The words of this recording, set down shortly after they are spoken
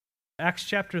Acts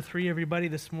chapter 3, everybody,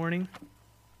 this morning.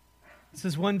 This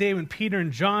is one day when Peter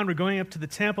and John were going up to the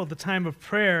temple at the time of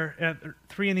prayer at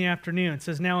 3 in the afternoon. It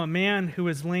says, now a man who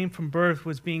was lame from birth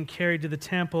was being carried to the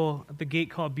temple at the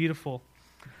gate called Beautiful,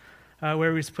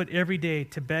 where he was put every day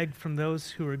to beg from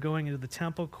those who were going into the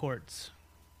temple courts.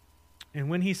 And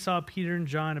when he saw Peter and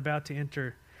John about to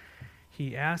enter,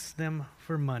 he asked them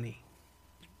for money.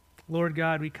 Lord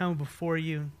God, we come before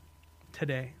you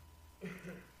today.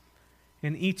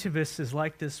 And each of us is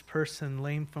like this person,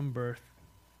 lame from birth.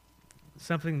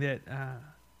 Something that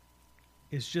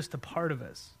is just a part of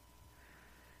us.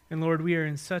 And Lord, we are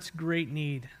in such great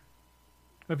need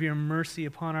of your mercy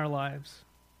upon our lives.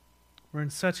 We're in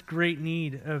such great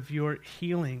need of your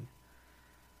healing.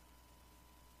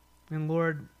 And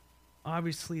Lord,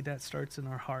 obviously that starts in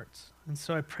our hearts. And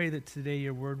so I pray that today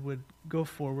your word would go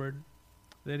forward,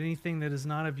 that anything that is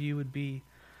not of you would be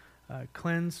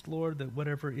cleansed, Lord, that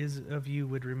whatever is of you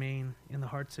would remain in the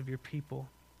hearts of your people.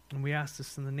 And we ask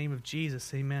this in the name of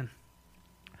Jesus. Amen.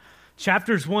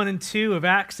 Chapters 1 and 2 of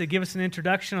Acts, they give us an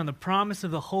introduction on the promise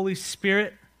of the Holy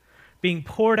Spirit being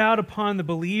poured out upon the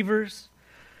believers,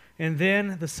 and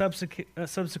then the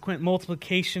subsequent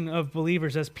multiplication of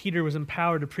believers as Peter was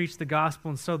empowered to preach the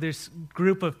gospel. And so this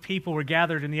group of people were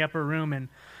gathered in the upper room, and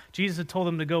Jesus had told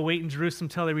them to go wait in Jerusalem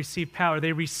until they received power.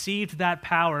 They received that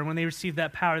power, and when they received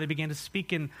that power, they began to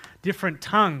speak in different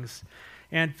tongues.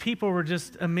 And people were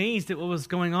just amazed at what was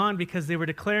going on because they were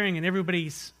declaring and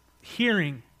everybody's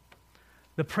hearing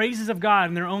the praises of God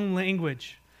in their own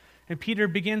language. And Peter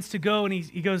begins to go and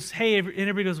he goes, hey, and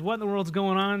everybody goes, what in the world's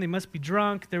going on? They must be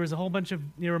drunk. There was a whole bunch of,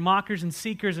 there were mockers and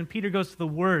seekers, and Peter goes to the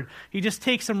Word. He just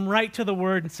takes them right to the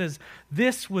Word and says,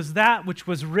 this was that which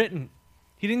was written.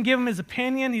 He didn't give them his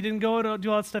opinion. He didn't go to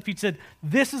do all that stuff. He said,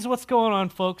 this is what's going on,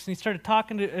 folks. And he started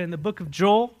talking in the book of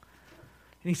Joel.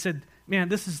 And he said, man,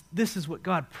 this is what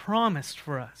God promised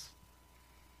for us.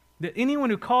 That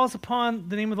anyone who calls upon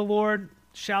the name of the Lord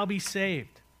shall be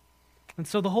saved. And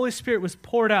so the Holy Spirit was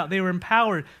poured out. They were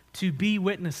empowered to be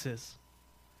witnesses.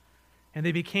 And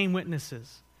they became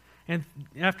witnesses. And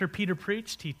after Peter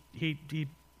preached, he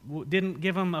didn't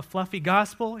give them a fluffy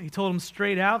gospel. He told them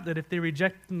straight out that if they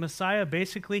rejected the Messiah,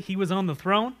 basically he was on the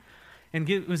throne and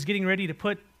was getting ready to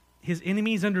put his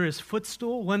enemies under his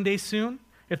footstool one day soon.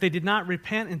 If they did not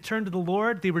repent and turn to the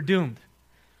Lord, they were doomed.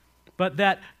 But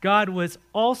that God was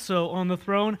also on the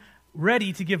throne,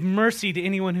 ready to give mercy to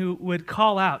anyone who would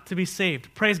call out to be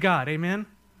saved. Praise God, amen?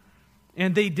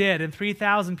 And they did. And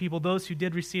 3,000 people, those who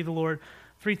did receive the Lord,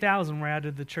 3,000 were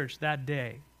added to the church that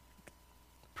day.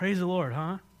 Praise the Lord,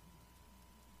 huh?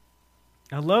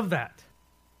 I love that.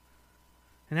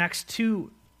 And Acts 2,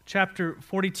 chapter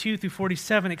 42 through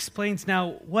 47 explains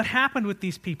now what happened with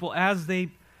these people as they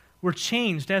were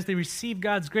changed, as they received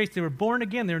God's grace. They were born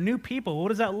again. They're new people. What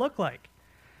does that look like?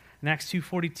 In Acts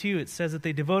 2:42, it says that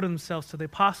they devoted themselves to the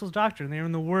apostles' doctrine. They were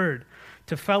in the Word,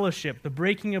 to fellowship, the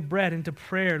breaking of bread, and to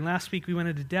prayer. And last week we went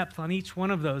into depth on each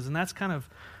one of those. And that's kind of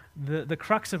the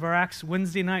crux of our Acts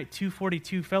Wednesday night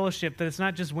 2:42 fellowship, that it's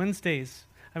not just Wednesdays.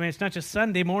 It's not just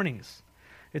Sunday mornings.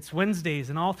 It's Wednesdays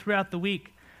and all throughout the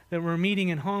week that we're meeting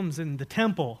in homes in the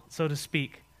temple, so to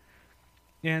speak.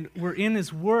 And we're in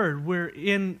His Word. We're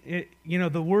in,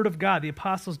 the Word of God, the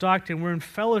Apostles' Doctrine. We're in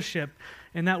fellowship,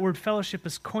 and that word fellowship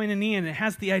is koinonia, and it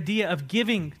has the idea of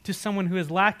giving to someone who is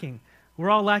lacking. We're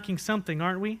all lacking something,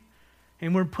 aren't we?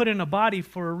 And we're put in a body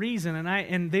for a reason.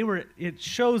 It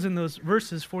shows in those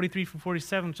verses 43 from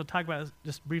 47, which I'll talk about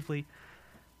just briefly,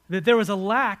 that there was a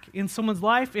lack in someone's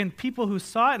life, and people who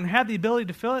saw it and had the ability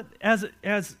to fill it as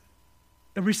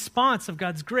a response of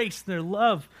God's grace, their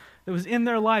love that was in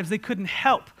their lives. They couldn't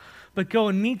help but go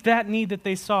and meet that need that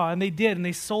they saw, and they did, and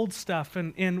they sold stuff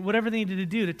and whatever they needed to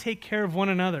do to take care of one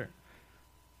another.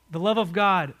 The love of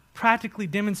God practically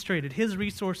demonstrated His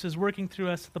resources working through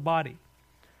us, the body.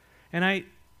 And I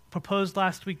proposed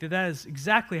last week that is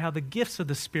exactly how the gifts of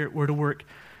the Spirit were to work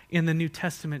in the New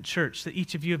Testament church, that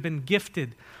each of you have been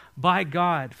gifted by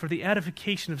God for the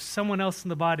edification of someone else in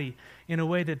the body in a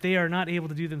way that they are not able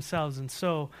to do themselves. And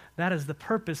so that is the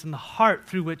purpose and the heart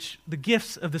through which the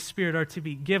gifts of the Spirit are to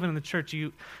be given in the church.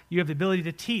 You have the ability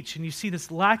to teach, and you see this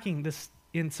lacking this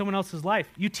in someone else's life.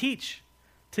 You teach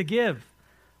to give.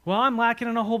 Well, I'm lacking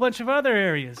in a whole bunch of other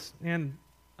areas. And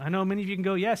I know many of you can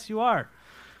go, yes, you are.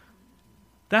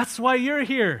 That's why you're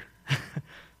here.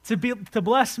 To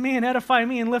bless me and edify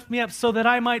me and lift me up so that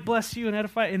I might bless you and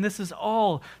edify. And this is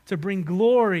all to bring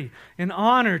glory and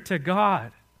honor to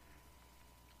God.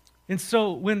 And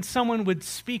so when someone would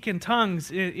speak in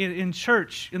tongues in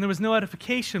church and there was no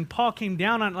edification, Paul came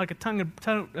down on it like a ton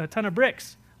of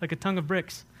bricks, like a tongue of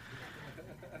bricks.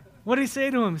 What did he say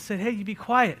to him? He said, hey, you be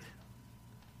quiet.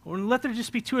 Or let there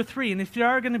just be 2 or 3. And if there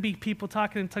are going to be people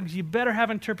talking in tongues, you better have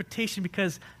interpretation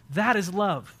because that is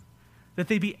love, that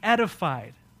they be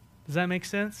edified. Does that make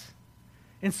sense?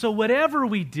 And so whatever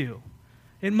we do,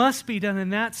 it must be done in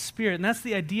that spirit. And that's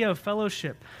the idea of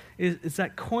fellowship, is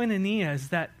that koinonia, is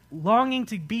that longing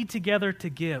to be together to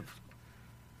give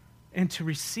and to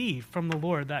receive from the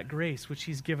Lord that grace which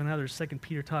he's given others. 2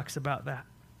 Peter talks about that.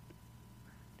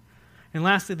 And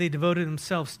lastly, they devoted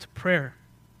themselves to prayer.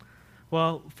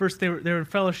 Well, first they were in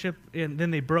fellowship, and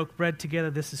then they broke bread together.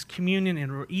 This is communion,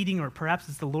 and were eating, or perhaps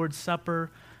it's the Lord's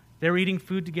Supper. They were eating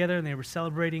food together, and they were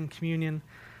celebrating communion.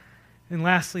 And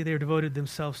lastly, they devoted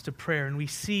themselves to prayer. And we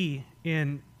see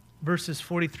in verses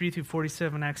 43 through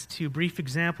 47, Acts 2, brief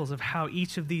examples of how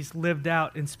each of these lived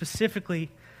out. And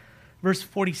specifically, verse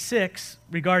 46,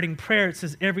 regarding prayer, it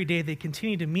says, every day they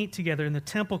continued to meet together in the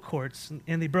temple courts,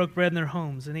 and they broke bread in their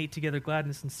homes and ate together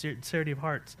gladness and sincerity of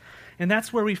hearts. And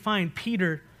that's where we find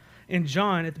Peter and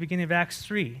John at the beginning of Acts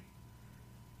 3.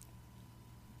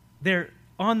 They're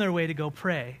on their way to go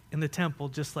pray in the temple,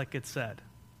 just like it said.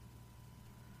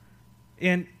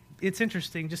 And it's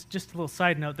interesting, just a little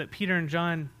side note, that Peter and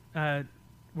John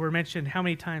were mentioned how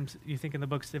many times you think in the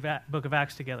book of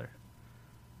Acts together?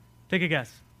 Take a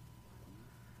guess.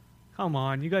 Come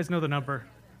on, you guys know the number.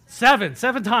 7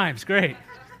 times, great.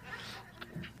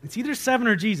 It's either 7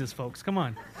 or Jesus, folks, come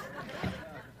on.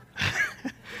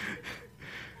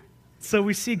 So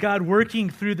we see God working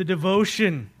through the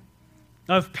devotion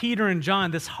of Peter and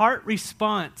John, this heart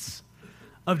response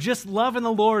of just loving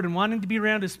the Lord and wanting to be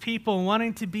around his people and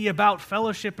wanting to be about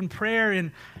fellowship and prayer.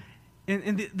 And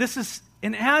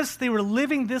as they were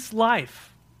living this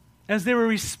life, as they were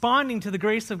responding to the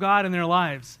grace of God in their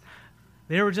lives,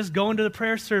 they were just going to the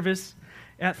prayer service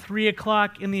at 3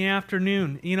 o'clock in the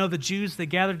afternoon. You know, the Jews, they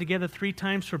gathered together 3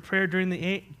 times for prayer during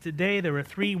the day. There were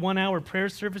 3 one-hour prayer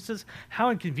services. How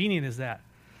inconvenient is that?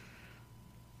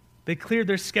 They cleared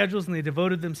their schedules and they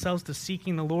devoted themselves to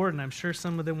seeking the Lord, and I'm sure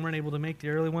some of them weren't able to make the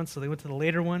early one, so they went to the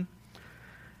later one.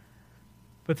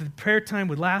 But the prayer time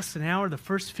would last an hour. The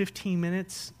first 15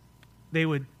 minutes, they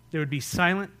would be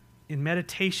silent in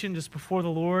meditation just before the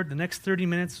Lord. The next 30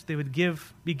 minutes, they would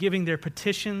be giving their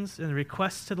petitions and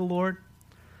requests to the Lord.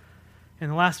 And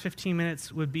the last 15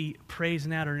 minutes would be praise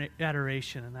and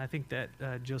adoration. And I think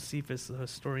that Josephus, the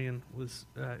historian, was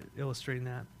illustrating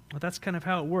that. But that's kind of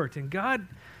how it worked. And God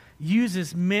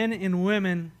uses men and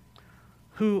women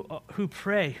who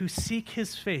pray, who seek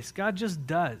his face. God just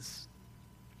does.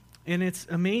 And it's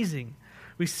amazing.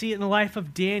 We see it in the life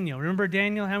of Daniel. Remember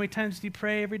Daniel, how many times did he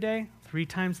pray every day? 3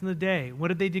 times in the day. What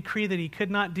did they decree that he could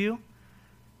not do?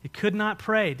 He could not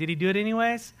pray. Did he do it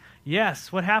anyways?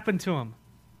 Yes. What happened to him?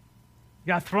 He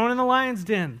got thrown in the lion's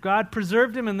den. God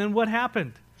preserved him, and then what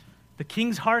happened? The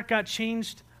king's heart got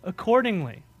changed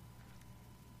accordingly.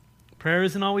 Prayer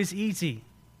isn't always easy.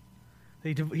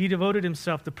 He devoted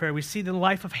himself to prayer. We see the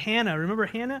life of Hannah. Remember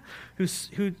Hannah, who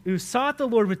sought the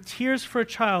Lord with tears for a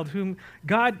child whom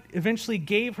God eventually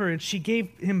gave her, and she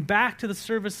gave him back to the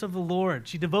service of the Lord.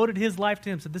 She devoted his life to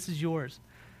him, said, this is yours.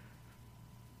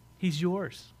 He's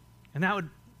yours. And that would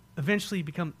eventually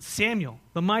become Samuel,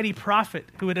 the mighty prophet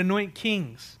who would anoint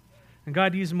kings. And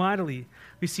God used mightily.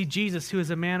 We see Jesus, who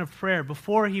is a man of prayer.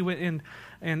 Before he went in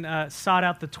and sought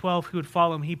out the 12 who would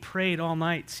follow him, he prayed all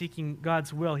night, seeking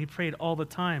God's will. He prayed all the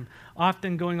time,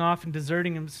 often going off and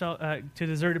deserting himself to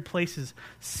deserted places,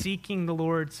 seeking the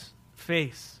Lord's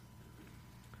face.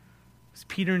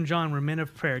 Peter and John were men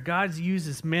of prayer. God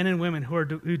uses men and women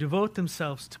who devote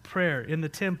themselves to prayer in the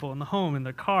temple, in the home, in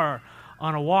the car,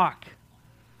 on a walk,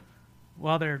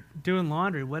 while they're doing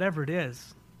laundry, whatever it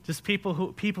is. Just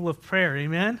people of prayer,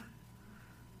 amen?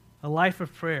 A life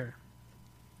of prayer.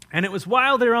 And it was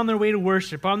while they were on their way to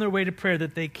worship, on their way to prayer,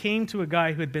 that they came to a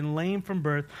guy who had been lame from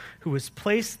birth, who was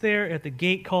placed there at the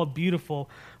gate called Beautiful,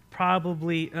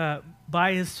 probably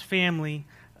by his family,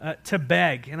 to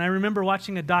beg. And I remember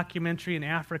watching a documentary in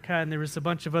Africa, and there was a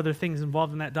bunch of other things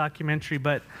involved in that documentary,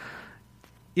 but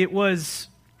it was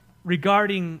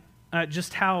regarding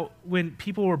just how when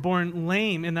people were born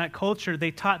lame in that culture,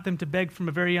 they taught them to beg from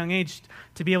a very young age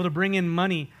to be able to bring in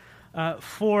money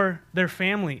for their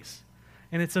families.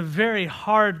 And it's a very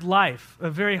hard life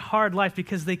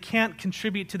because they can't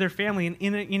contribute to their family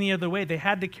in any other way. They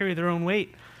had to carry their own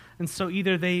weight. And so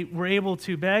either they were able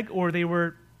to beg or they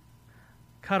were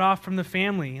cut off from the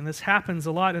family. And this happens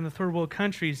a lot in the third world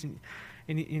countries,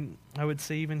 and I would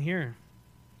say even here.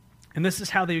 And this is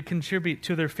how they would contribute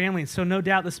to their family. So no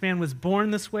doubt this man was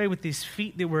born this way with these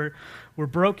feet that were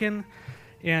broken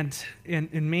and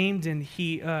maimed, and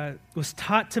he was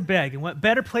taught to beg. And what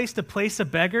better place to place a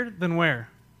beggar than where?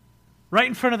 right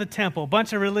in front of the temple. A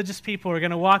bunch of religious people are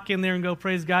going to walk in there and go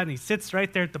praise God, and he sits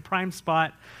right there at the prime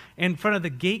spot in front of the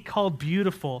gate called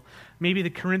Beautiful, maybe the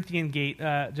Corinthian gate,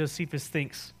 Josephus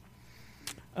thinks.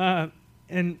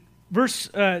 And verse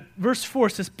 4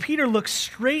 says, Peter looked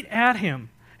straight at him,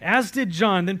 as did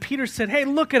John. Then Peter said, hey,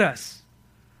 look at us.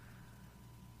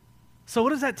 So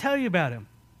what does that tell you about him?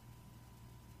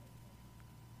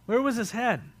 Where was his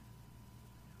head?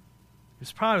 He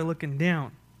was probably looking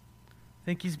down. I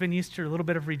think he's been used to a little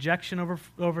bit of rejection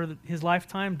over his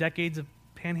lifetime, decades of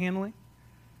panhandling.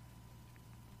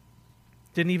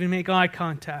 Didn't even make eye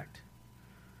contact.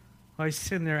 While he's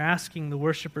sitting there asking the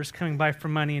worshipers coming by for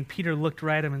money, and Peter looked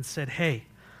right at him and said, hey,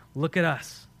 look at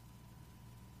us.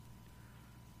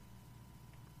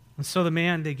 And so the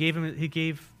man, he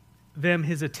gave them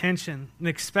his attention, and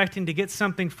expecting to get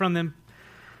something from them.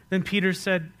 Then Peter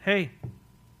said, hey,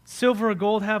 silver or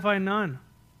gold have I none,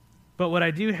 but what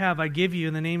I do have I give you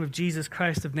in the name of Jesus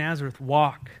Christ of Nazareth,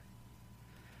 walk.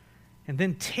 And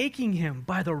then taking him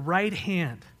by the right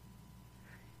hand,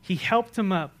 he helped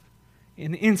him up,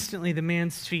 and instantly the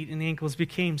man's feet and ankles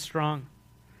became strong.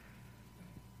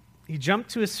 He jumped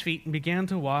to his feet and began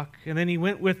to walk, and then he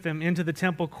went with them into the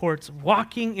temple courts,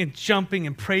 walking and jumping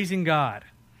and praising God.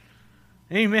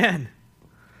 Amen.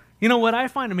 You know what I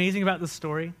find amazing about this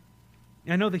story?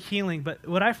 I know the healing, but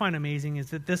what I find amazing is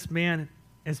that this man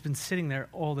has been sitting there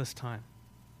all this time.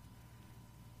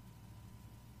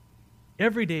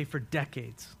 Every day for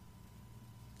decades.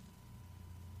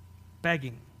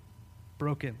 Begging.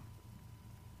 Broken.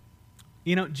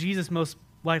 You know, Jesus most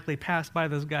likely passed by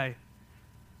this guy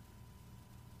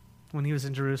when he was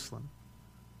in Jerusalem.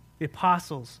 The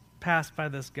apostles passed by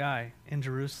this guy in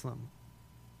Jerusalem.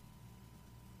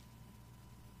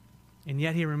 And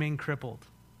yet he remained crippled.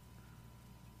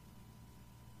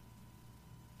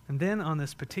 And then on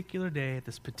this particular day, at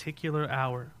this particular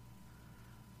hour,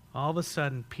 all of a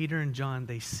sudden, Peter and John,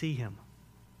 they see him.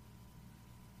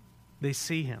 They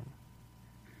see him.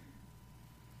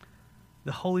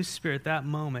 The Holy Spirit, that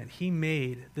moment, he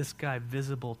made this guy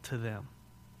visible to them.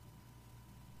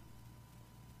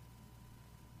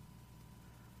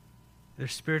 Their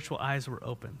spiritual eyes were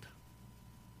opened.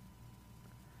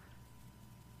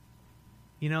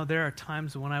 You know, there are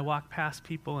times when I walk past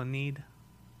people in need,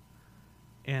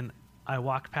 and I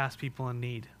walk past people in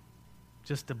need,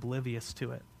 just oblivious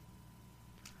to it.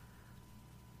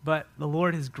 But the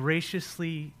Lord has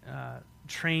graciously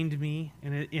trained me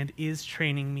and is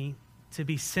training me to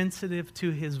be sensitive to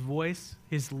his voice,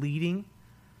 his leading,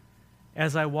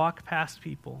 as I walk past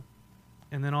people.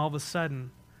 And then all of a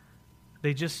sudden,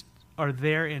 they just are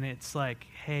there, and it's like,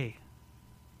 hey,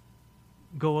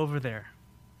 go over there.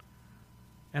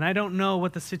 And I don't know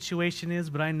what the situation is,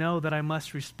 but I know that I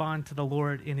must respond to the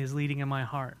Lord in his leading in my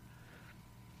heart.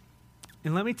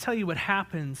 And let me tell you what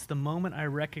happens the moment I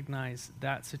recognize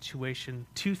that situation.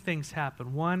 Two things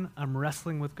happen. One, I'm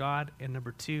wrestling with God, and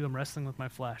number two, I'm wrestling with my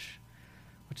flesh,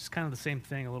 which is kind of the same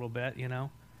thing a little bit, you know.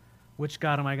 Which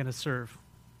God am I going to serve?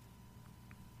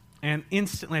 And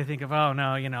instantly I think of, oh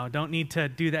no, you know, don't need to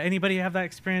do that. Anybody have that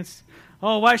experience?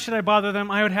 Oh, why should I bother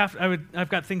them? I've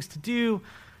got things to do.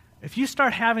 If you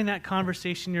start having that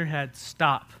conversation in your head,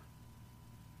 stop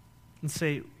and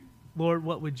say, Lord,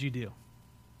 what would you do?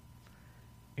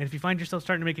 And if you find yourself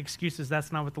starting to make excuses,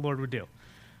 that's not what the Lord would do.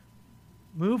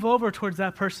 Move over towards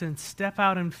that person and step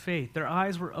out in faith. Their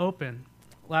eyes were open.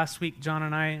 Last week, John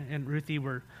and I and Ruthie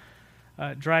were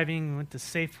driving. We went to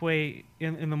Safeway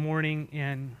in the morning,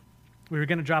 and we were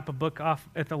going to drop a book off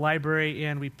at the library,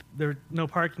 and there were no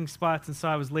parking spots, and so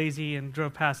I was lazy and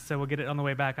drove past and said, we'll get it on the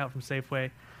way back out from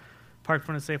Safeway. Parked in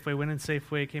front of Safeway, went in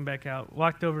Safeway, came back out,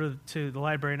 walked over to the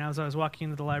library, and as I was walking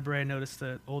into the library, I noticed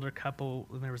an older couple,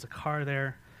 and there was a car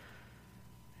there,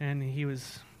 and he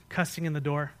was cussing in the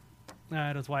door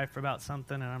at his wife about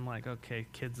something, and I'm like, okay,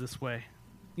 kids, this way.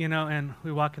 You know, and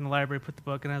we walk in the library, put the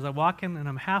book, and as I walk in, and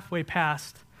I'm halfway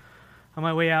past, on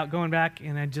my way out, going back,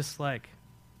 and I just like,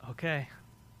 okay.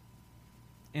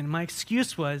 And my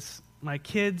excuse was, my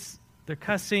kids, they're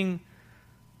cussing,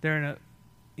 they're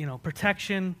in a,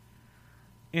 protection,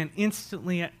 and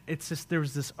instantly, it's just, there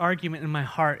was this argument in my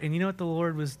heart, and you know what the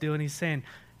Lord was doing? He's saying,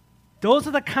 those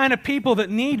are the kind of people that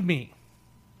need me.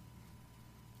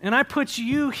 And I put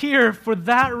you here for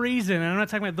that reason. And I'm not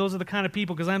talking about those are the kind of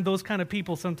people, because I'm those kind of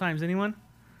people sometimes. Anyone?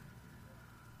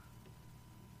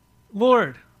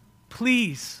 Lord,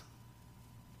 please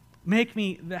make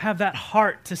me have that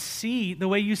heart to see the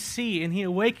way you see. And he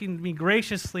awakened me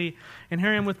graciously. And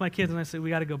here I am with my kids, and I said, we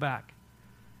got to go back.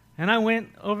 And I went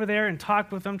over there and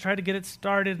talked with them, tried to get it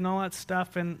started and all that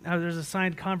stuff. And there's a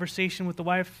signed conversation with the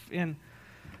wife. And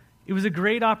It was a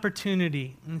great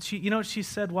opportunity. And you know what she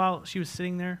said while she was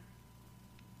sitting there?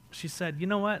 She said, you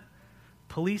know what?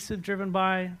 Police have driven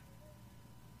by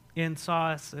and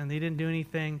saw us, and they didn't do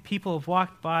anything. People have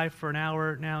walked by for an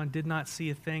hour now and did not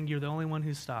see a thing. You're the only one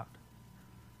who stopped.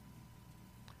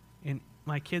 And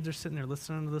my kids are sitting there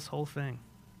listening to this whole thing.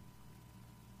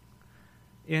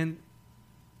 And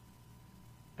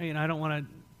I don't want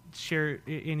to share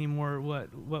anymore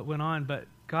what went on, but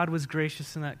God was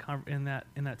gracious in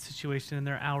that situation, in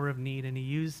their hour of need, and He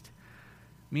used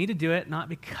me to do it, not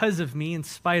because of me, in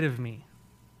spite of me.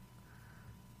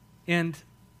 And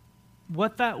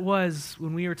what that was,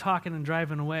 when we were talking and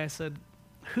driving away, I said,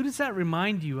 who does that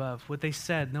remind you of? What they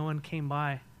said, no one came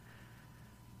by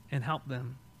and helped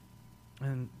them.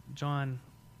 And John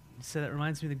said, it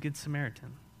reminds me of the Good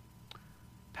Samaritan.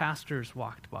 Pastors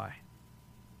walked by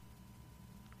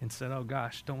and said, oh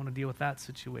gosh, don't want to deal with that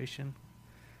situation.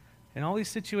 And all these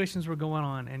situations were going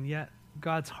on, and yet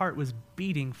God's heart was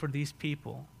beating for these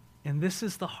people. And this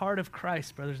is the heart of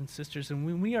Christ, brothers and sisters. And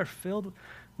when we are filled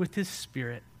with His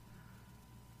Spirit,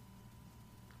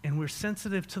 and we're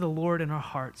sensitive to the Lord in our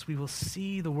hearts, we will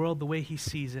see the world the way He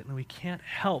sees it, and we can't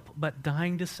help but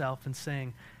dying to self and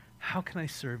saying, how can I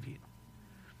serve you?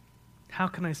 How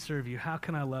can I serve you? How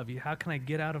can I love you? How can I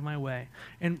get out of my way?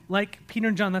 And like Peter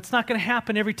and John, that's not going to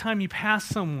happen every time you pass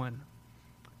someone.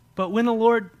 But when the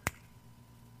Lord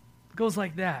goes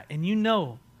like that, and you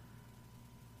know,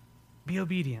 be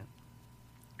obedient.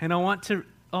 And I want to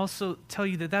also tell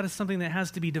you that is something that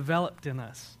has to be developed in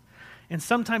us. And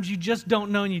sometimes you just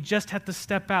don't know, and you just have to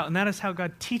step out. And that is how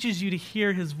God teaches you to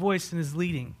hear His voice and His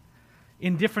leading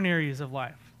in different areas of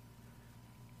life.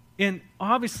 And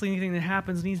obviously anything that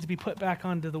happens needs to be put back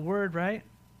onto the Word, right?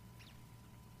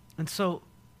 And so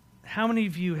how many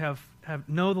of you have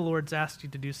know the Lord's asked you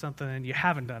to do something and you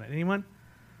haven't done it? Anyone?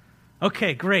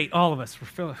 Okay, great. All of us. We're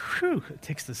feeling, it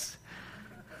takes this.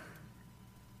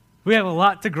 We have a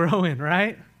lot to grow in,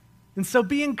 right? And so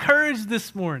be encouraged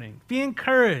this morning. Be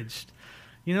encouraged.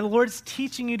 You know, the Lord's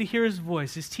teaching you to hear His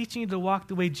voice. He's teaching you to walk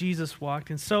the way Jesus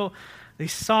walked. And so they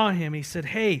saw Him. He said,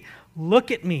 hey, look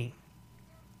at me.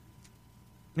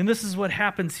 And this is what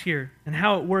happens here and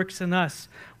how it works in us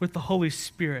with the Holy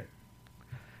Spirit.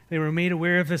 They were made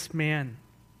aware of this man.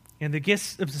 And the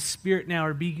gifts of the Spirit now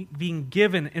are being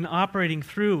given and operating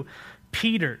through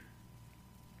Peter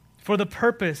for the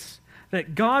purpose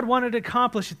that God wanted to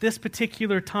accomplish at this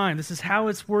particular time. This is how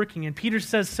it's working. And Peter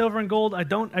says, silver and gold I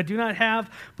do not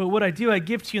have, but what I do I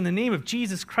give to you in the name of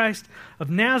Jesus Christ of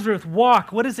Nazareth.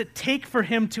 Walk. What does it take for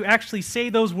him to actually say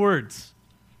those words?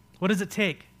 What does it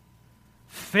take?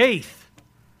 Faith.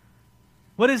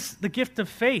 What is the gift of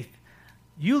faith?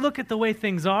 You look at the way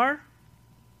things are,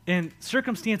 and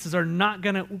circumstances are not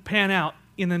going to pan out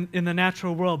in the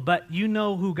natural world, but you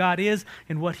know who God is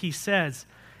and what He says.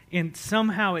 And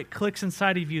somehow it clicks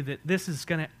inside of you that this is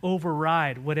going to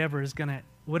override whatever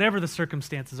the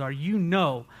circumstances are. You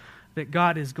know that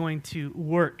God is going to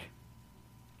work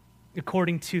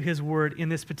according to His word in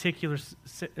this particular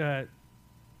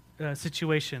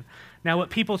situation. Now,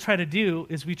 what people try to do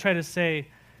is we try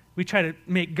to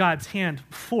make God's hand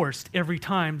forced every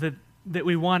time that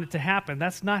we want it to happen.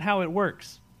 That's not how it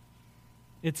works.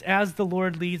 It's as the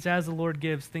Lord leads, as the Lord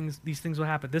gives, these things will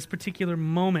happen. This particular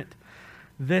moment,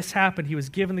 this happened. He was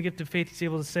given the gift of faith. He's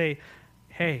able to say,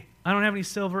 hey, I don't have any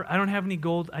silver. I don't have any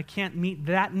gold. I can't meet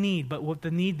that need, but what the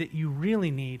need that you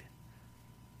really need,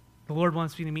 the Lord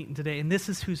wants me to meet in today. And this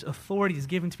is whose authority is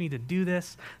given to me to do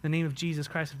this. In the name of Jesus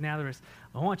Christ of Nazareth,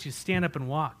 I want you to stand up and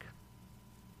walk.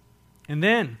 And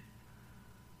then,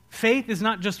 faith is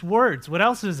not just words. What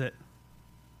else is it?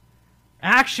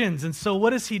 Actions. And so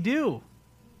what does he do?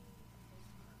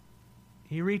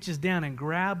 He reaches down and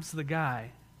grabs the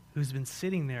guy who's been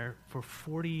sitting there for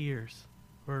 40 years.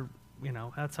 Or,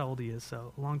 that's how old he is,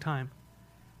 so a long time.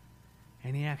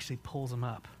 And he actually pulls him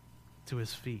up to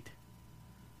his feet.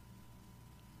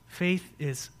 Faith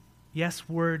is, yes,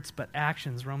 words, but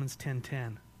actions, Romans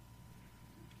 10:10.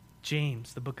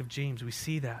 James, the book of James, we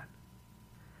see that.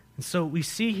 And so we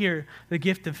see here the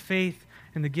gift of faith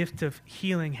and the gift of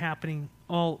healing happening,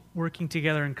 all working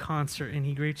together in concert, and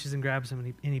he reaches and grabs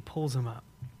him and he pulls him up.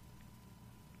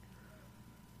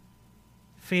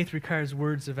 Faith requires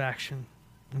words of action.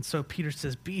 And so Peter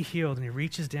says, be healed, and he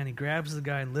reaches down, he grabs the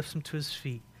guy and lifts him to his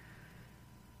feet.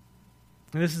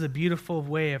 And this is a beautiful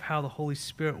way of how the Holy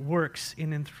Spirit works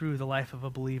in and through the life of a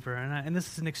believer. And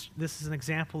this is an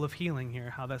example of healing here,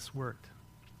 how that's worked.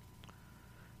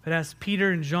 But as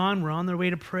Peter and John were on their way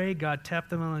to pray, God tapped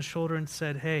them on the shoulder and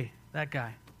said, hey, that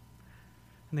guy.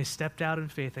 And they stepped out in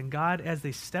faith. And God, as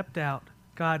they stepped out,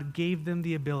 God gave them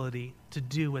the ability to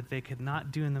do what they could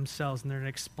not do in themselves, and they're going to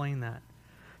explain that.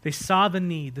 They saw the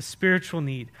need, the spiritual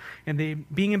need, and they,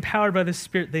 being empowered by the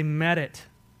Spirit, they met it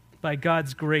by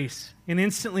God's grace. And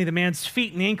instantly the man's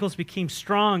feet and ankles became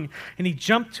strong, and he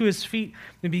jumped to his feet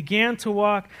and began to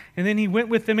walk, and then he went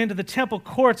with them into the temple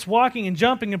courts, walking and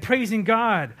jumping and praising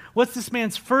God. What's this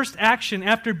man's first action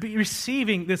after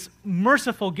receiving this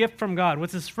merciful gift from God?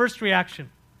 What's his first reaction?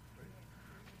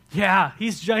 Yeah,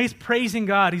 he's praising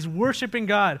God. He's worshiping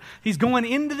God. He's going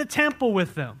into the temple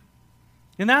with them.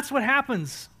 And that's what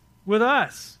happens with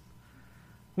us.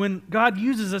 When God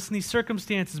uses us in these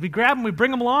circumstances, we grab them, we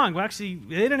bring them along. Well, actually,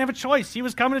 they didn't have a choice. He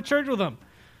was coming to church with them.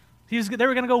 They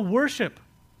were going to go worship.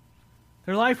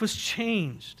 Their life was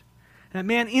changed. And that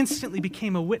man instantly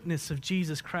became a witness of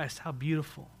Jesus Christ. How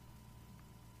beautiful.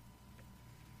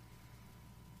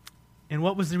 And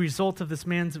what was the result of this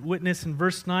man's witness in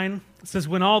verse 9? It says,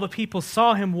 when all the people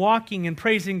saw him walking and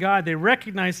praising God, they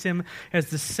recognized him as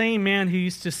the same man who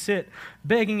used to sit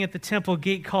begging at the temple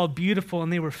gate called Beautiful,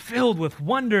 and they were filled with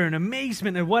wonder and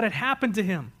amazement at what had happened to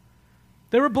him.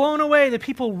 They were blown away. The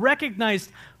people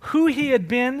recognized who he had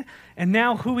been and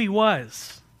now who he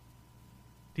was.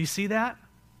 Do you see that?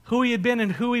 Who he had been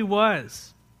and who he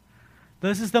was.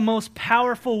 This is the most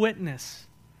powerful witness.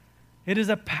 It is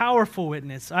a powerful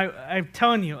witness. I'm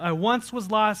telling you, I once was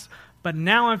lost, but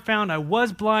now I'm found. I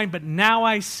was blind, but now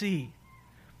I see.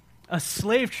 A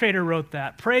slave trader wrote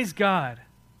that. Praise God.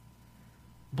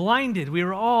 Blinded. We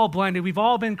were all blinded. We've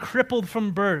all been crippled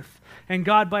from birth. And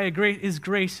God, by His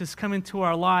grace, has come into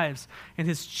our lives and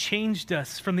has changed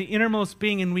us from the innermost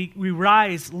being, and we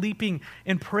rise leaping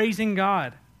and praising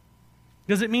God.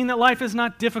 Does it mean that life is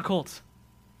not difficult?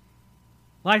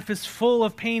 Life is full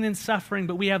of pain and suffering,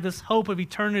 but we have this hope of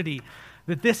eternity,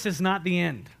 that this is not the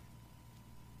end.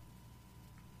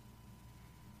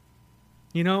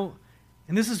 You know,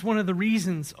 and this is one of the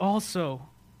reasons also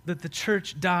that the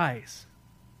church dies.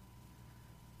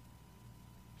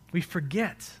 We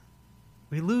forget.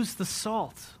 We lose the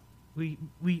salt. We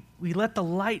let the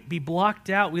light be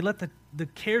blocked out. We let the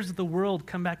cares of the world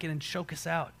come back in and choke us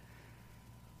out.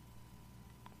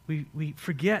 We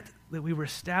forget that we were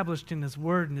established in His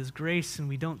Word and His grace, and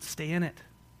we don't stay in it.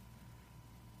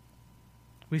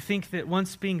 We think that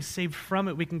once being saved from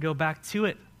it, we can go back to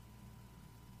it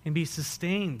and be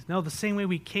sustained. No, the same way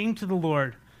we came to the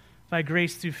Lord by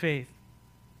grace through faith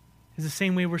is the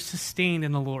same way we're sustained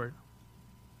in the Lord,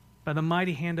 by the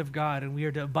mighty hand of God, and we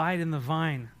are to abide in the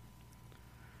vine.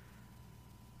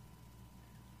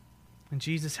 And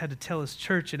Jesus had to tell His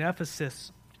church in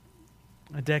Ephesus,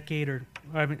 a decade or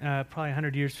probably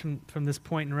 100 years from this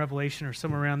point in Revelation or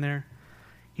somewhere around there,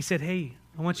 He said, hey,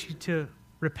 I want you to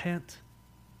repent.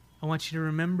 I want you to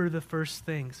remember the first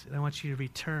things, and I want you to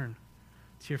return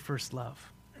to your first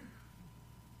love.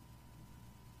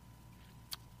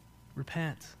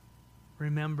 Repent,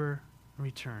 remember, and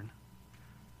return.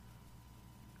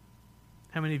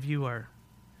 How many of you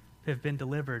have been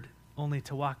delivered only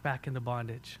to walk back into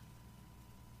bondage?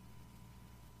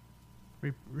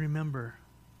 Remember,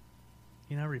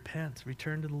 repent,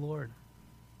 return to the Lord.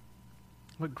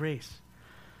 What grace.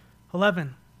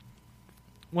 11.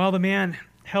 While the man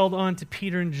held on to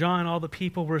Peter and John, all the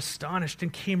people were astonished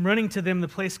and came running to them, the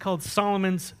place called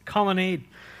Solomon's Colonnade.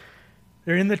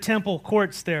 They're in the temple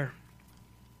courts there.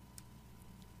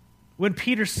 When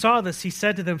Peter saw this, he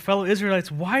said to them, fellow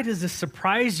Israelites, why does this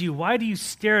surprise you? Why do you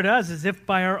stare at us as if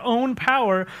by our own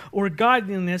power or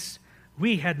godliness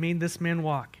we had made this man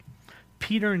walk?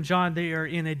 Peter and John, they are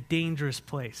in a dangerous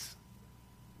place.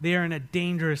 They are in a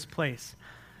dangerous place.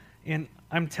 And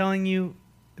I'm telling you,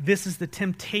 this is the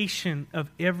temptation of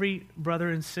every brother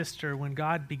and sister when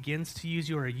God begins to use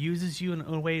you or uses you in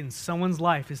a way in someone's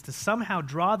life, is to somehow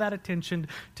draw that attention,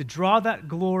 to draw that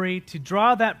glory, to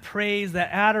draw that praise, that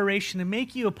adoration, to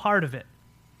make you a part of it.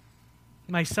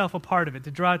 Myself a part of it,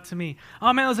 to draw it to me.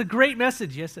 Oh man, it was a great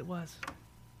message. Yes, it was.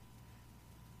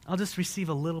 I'll just receive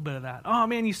a little bit of that. Oh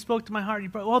man, you spoke to my heart. You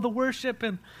brought the worship,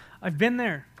 and I've been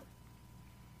there.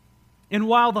 And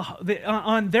while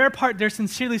on their part, they're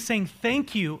sincerely saying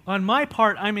thank you, on my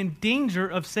part, I'm in danger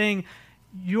of saying,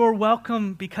 you're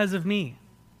welcome because of me.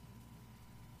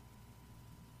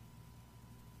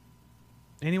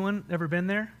 Anyone ever been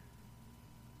there?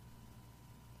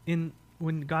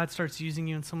 When God starts using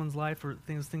you in someone's life, or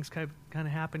things kind of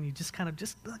happen, you just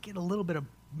get a little bit of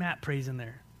Matt praise in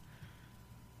there.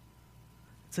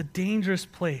 It's a dangerous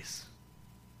place.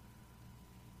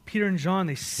 Peter and John,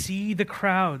 they see the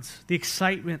crowds, the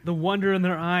excitement, the wonder in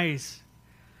their eyes.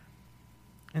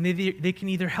 And they can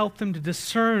either help them to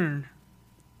discern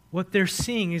what they're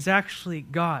seeing is actually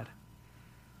God,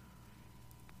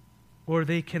 or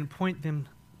they can point them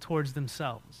towards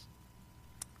themselves.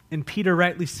 And Peter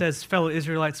rightly says, fellow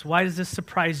Israelites, why does this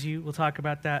surprise you? We'll talk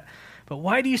about that. But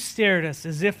why do you stare at us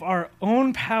as if our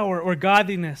own power or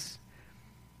godliness,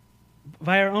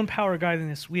 by our own power or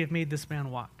godliness, we have made this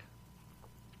man walk?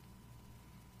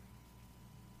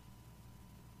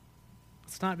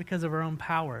 It's not because of our own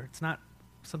power. It's not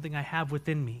something I have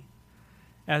within me,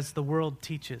 as the world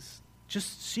teaches.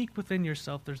 Just seek within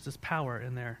yourself. There's this power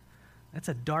in there. That's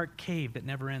a dark cave that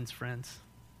never ends, friends.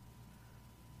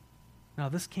 Now,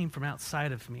 this came from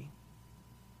outside of me.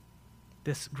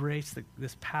 This grace,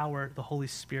 this power, the Holy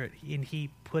Spirit, and He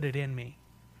put it in me.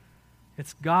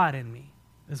 It's God in me,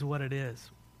 is what it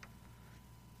is.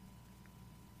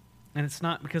 And it's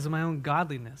not because of my own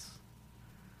godliness.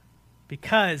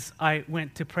 Because I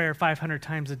went to prayer 500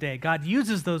 times a day. God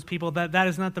uses those people. That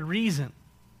is not the reason.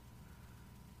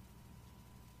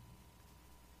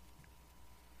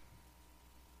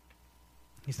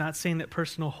 He's not saying that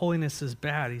personal holiness is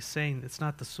bad. He's saying it's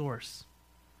not the source.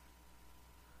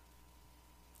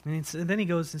 And then he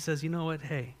goes and says, you know what?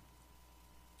 Hey,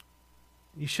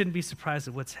 you shouldn't be surprised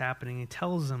at what's happening. He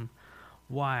tells them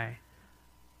why.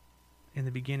 In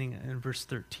the beginning, in verse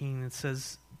 13, it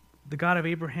says, the God of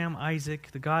Abraham, Isaac,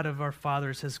 the God of our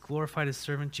fathers, has glorified his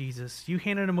servant Jesus. You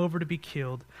handed him over to be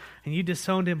killed, and you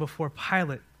disowned him before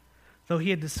Pilate, though he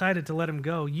had decided to let him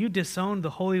go. You disowned the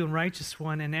Holy and Righteous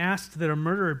One and asked that a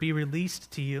murderer be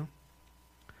released to you.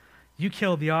 You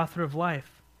killed the author of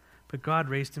life, but God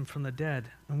raised him from the dead,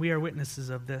 and we are witnesses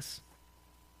of this.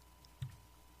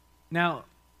 Now,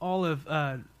 all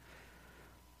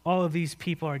of these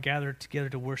people are gathered together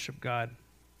to worship God.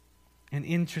 And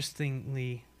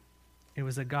interestingly, it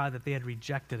was a God that they had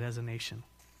rejected as a nation.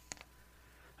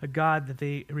 A God that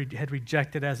they had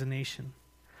rejected as a nation.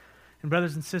 And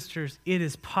brothers and sisters, it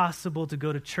is possible to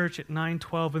go to church at 9,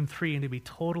 12, and 3 and to be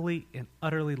totally and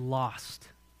utterly lost.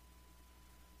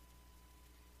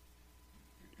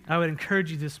 I would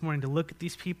encourage you this morning to look at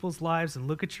these people's lives and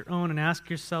look at your own and ask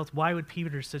yourself, why would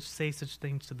Peter say such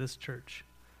things to this church?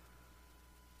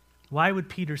 Why would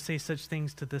Peter say such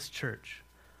things to this church?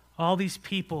 All these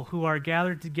people who are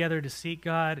gathered together to seek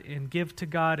God and give to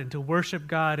God and to worship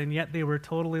God, and yet they were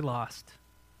totally lost.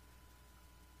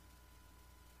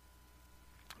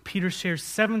 Peter shares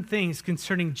 7 things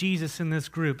concerning Jesus in this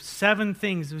group. 7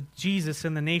 things with Jesus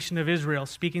in the nation of Israel,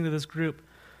 speaking to this group.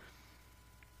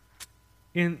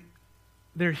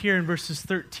 They're here in verses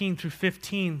 13 through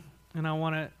 15, and I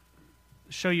want to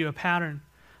show you a pattern.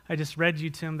 I just read you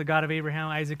to him, the God of Abraham,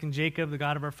 Isaac, and Jacob, the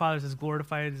God of our fathers has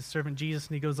glorified his servant Jesus,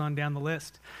 and he goes on down the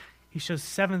list. He shows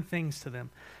 7 things to them.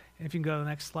 If you can go to the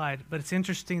next slide. But it's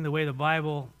interesting the way the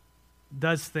Bible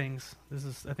does things.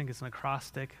 I think it's an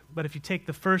acrostic. But if you take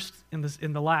the first and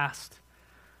the last,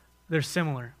 they're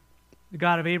similar. The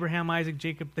God of Abraham, Isaac,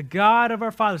 Jacob, the God of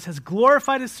our fathers has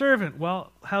glorified his servant.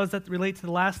 Well, how does that relate to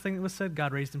the last thing that was said?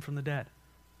 God raised him from the dead.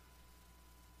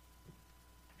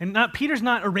 And Peter's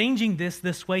not arranging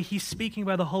this way. He's speaking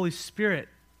by the Holy Spirit.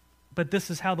 But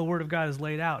this is how the Word of God is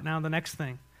laid out. Now the next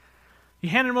thing. You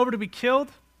handed him over to be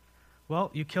killed? Well,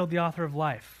 you killed the author of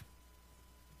life.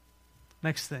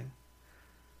 Next thing.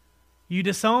 You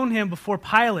disowned him before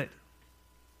Pilate,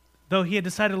 though he had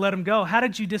decided to let him go. How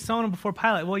did you disown him before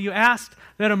Pilate? Well, you asked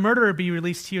that a murderer be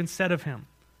released to you instead of him.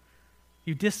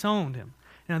 You disowned him.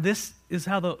 Now this is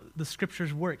how the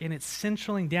scriptures work, and it's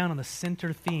centering down on the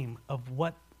center theme of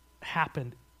what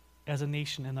happened as a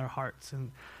nation in their hearts.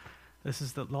 And this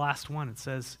is the last one. It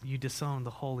says, you disowned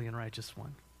the Holy and Righteous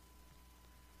One.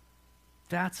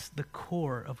 That's the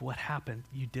core of what happened.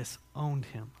 You disowned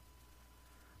him.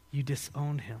 You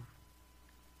disowned him.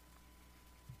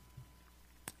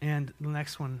 And the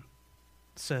next one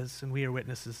says, and we are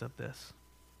witnesses of this.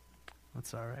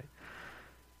 That's all right.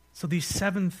 So these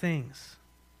 7 things.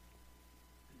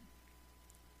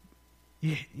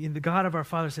 The God of our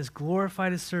fathers has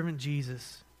glorified his servant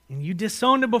Jesus, and you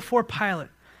disowned him before Pilate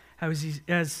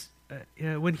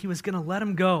when he was going to let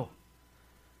him go.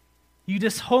 You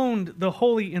disowned the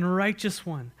Holy and Righteous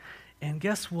One. And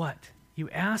guess what? You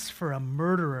asked for a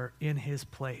murderer in his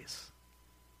place.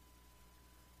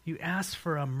 You asked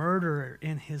for a murderer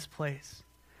in his place.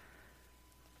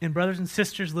 And brothers and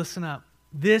sisters, listen up.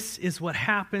 This is what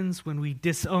happens when we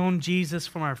disown Jesus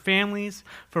from our families,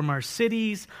 from our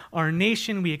cities, our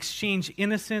nation. We exchange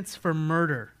innocence for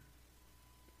murder.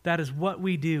 That is what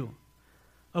we do.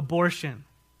 Abortion.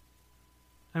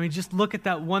 I mean, just look at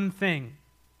that one thing.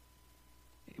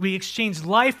 We exchange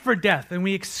life for death, and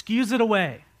we excuse it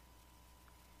away.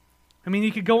 I mean,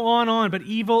 you could go on, but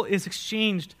evil is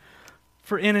exchanged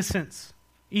for innocence.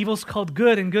 Evil's called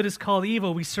good and good is called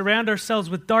evil. We surround ourselves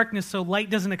with darkness so light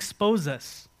doesn't expose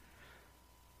us.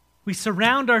 We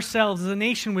surround ourselves as a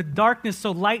nation with darkness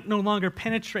so light no longer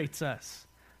penetrates us.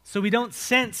 So we don't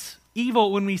sense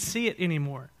evil when we see it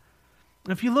anymore.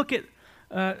 If you look at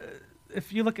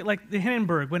like the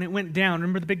Hindenburg when it went down,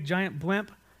 remember the big giant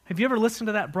blimp? Have you ever listened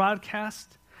to that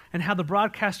broadcast and how the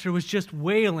broadcaster was just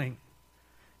wailing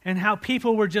and how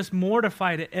people were just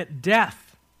mortified at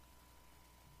death?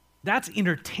 That's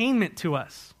entertainment to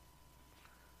us.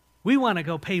 We want to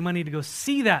go pay money to go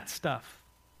see that stuff.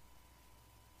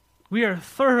 We are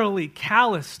thoroughly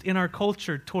calloused in our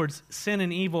culture towards sin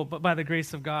and evil, but by the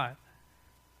grace of God.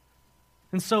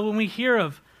 And so when we hear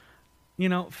of,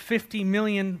 50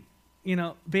 million,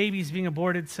 babies being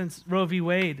aborted since Roe v.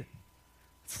 Wade,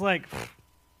 it's like,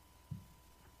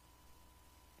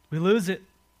 we lose it.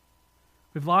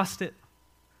 We've lost it.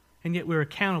 And yet we're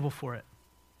accountable for it.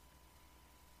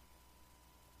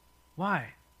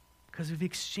 Why? Because we've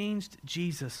exchanged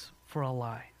Jesus for a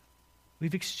lie.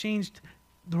 We've exchanged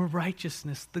the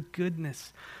righteousness, the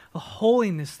goodness, the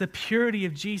holiness, the purity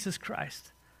of Jesus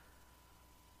Christ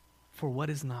for what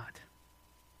is not.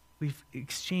 We've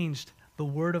exchanged the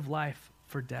word of life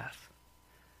for death.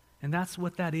 And that's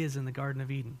what that is in the Garden of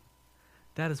Eden.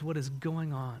 That is what is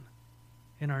going on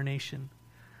in our nation.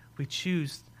 We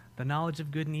choose the knowledge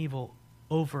of good and evil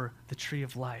over the tree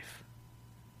of life.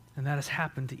 And that has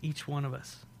happened to each one of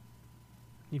us.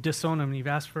 You disown him, and you've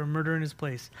asked for a murderer in his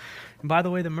place. And by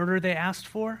the way, the murderer they asked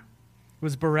for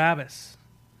was Barabbas.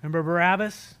 Remember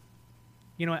Barabbas?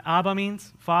 You know what Abba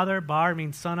means? Father. Bar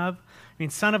means son of. It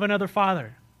means son of another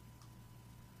father.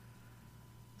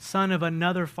 Son of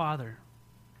another father.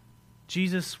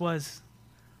 Jesus was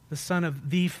the son of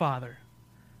the Father.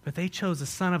 But they chose the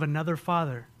son of another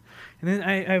father. And then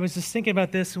I was just thinking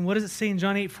about this, and what does it say in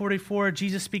John 8:44?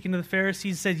 Jesus speaking to the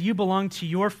Pharisees said, "You belong to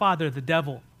your father, the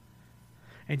devil.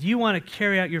 And you want to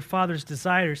carry out your father's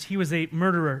desires. He was a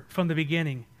murderer from the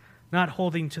beginning, not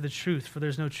holding to the truth, for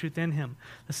there's no truth in him.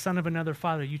 The son of another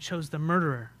father. You chose the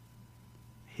murderer.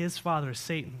 His father is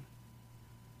Satan.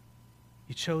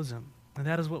 You chose him. And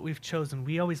that is what we've chosen.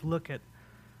 We always look at,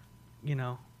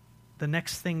 the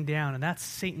next thing down, and that's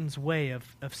Satan's way of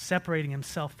separating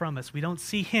himself from us. We don't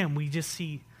see him. We just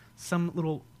see some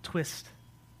little twist.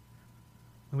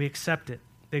 And we accept it.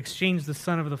 They exchanged the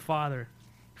son of the father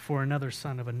for another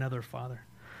son of another father.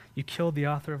 You killed the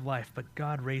author of life, but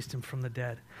God raised him from the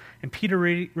dead. And Peter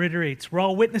reiterates, we're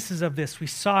all witnesses of this. We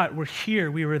saw it. We're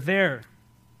here. We were there.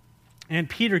 And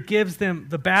Peter gives them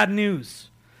the bad news.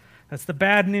 That's the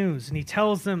bad news. And he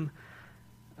tells them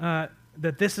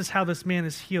that this is how this man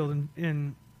is healed.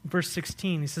 In verse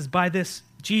 16, he says, by this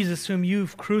Jesus whom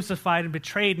you've crucified and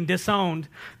betrayed and disowned,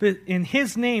 in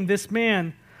his name this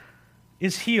man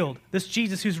is healed. This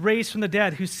Jesus who's raised from the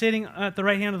dead, who's sitting at the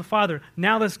right hand of the Father,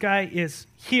 now this guy is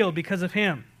healed because of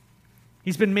him.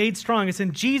 He's been made strong. It's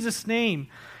in Jesus' name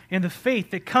and the faith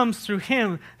that comes through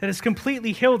him that has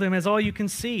completely healed him, as all you can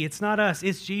see. It's not us,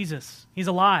 it's Jesus. He's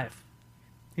alive.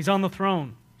 He's on the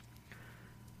throne.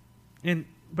 And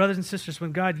brothers and sisters,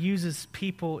 when God uses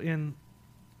people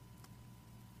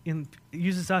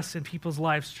uses us in people's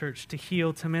lives, church, to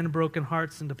heal, to mend broken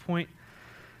hearts, and to point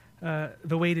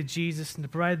the way to Jesus, and to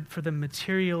provide for them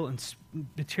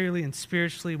materially and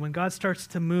spiritually, when God starts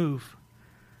to move,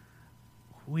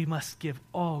 we must give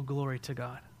all glory to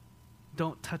God.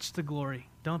 Don't touch the glory.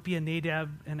 Don't be a Nadab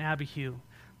and Abihu,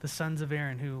 the sons of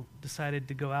Aaron, who decided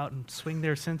to go out and swing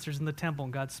their censers in the temple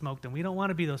and God smoked them. We don't want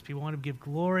to be those people. We want to give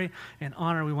glory and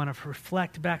honor. We want to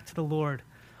reflect back to the Lord.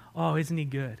 Oh, isn't he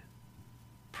good?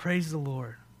 Praise the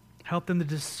Lord. Help them to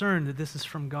discern that this is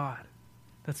from God.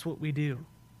 That's what we do.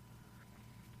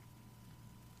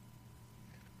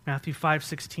 Matthew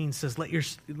 5:16 says,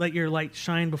 let your light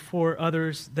shine before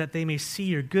others, that they may see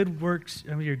your good works,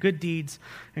 your good deeds,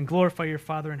 and glorify your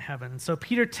Father in heaven. And so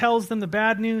Peter tells them the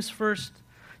bad news first.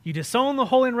 You disown the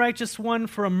holy and righteous one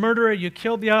for a murderer. You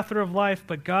killed the author of life,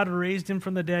 but God raised him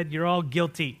from the dead. You're all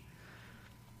guilty.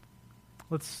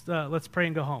 Let's pray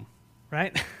and go home,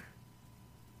 right?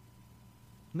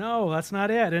 No, that's not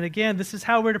it. And again, this is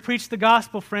how we're to preach the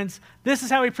gospel, friends. This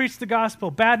is how we preach the gospel.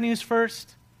 Bad news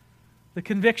first. The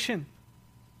conviction.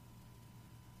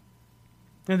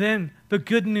 And then the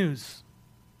good news.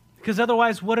 Because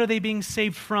otherwise, what are they being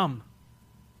saved from?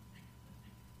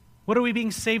 What are we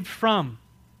being saved from?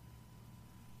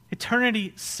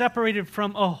 Eternity separated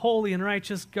from a holy and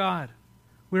righteous God.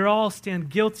 We all stand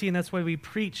guilty, and that's why we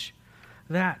preach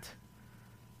that.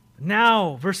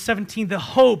 Now, verse 17, the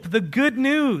hope, the good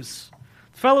news.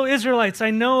 Fellow Israelites,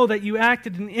 I know that you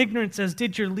acted in ignorance as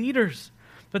did your leaders.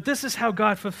 But this is how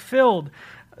God fulfilled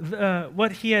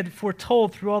what he had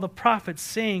foretold through all the prophets,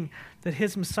 saying that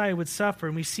his Messiah would suffer.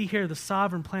 And we see here the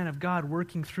sovereign plan of God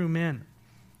working through men,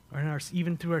 or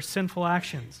even through our sinful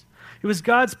actions. It was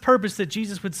God's purpose that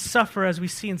Jesus would suffer, as we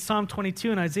see in Psalm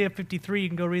 22 and Isaiah 53. You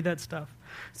can go read that stuff.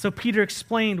 So Peter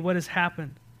explained what has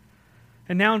happened.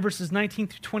 And now in verses 19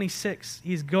 through 26,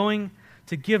 he's going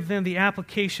to give them the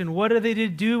application. What are they to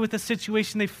do with the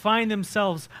situation they find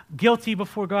themselves guilty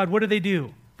before God? What do they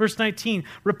do? Verse 19,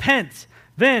 repent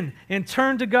then and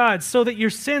turn to God so that your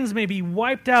sins may be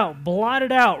wiped out,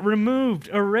 blotted out, removed,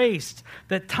 erased,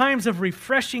 that times of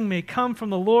refreshing may come from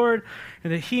the Lord,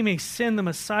 and that he may send the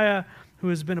Messiah who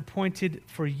has been appointed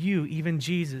for you, even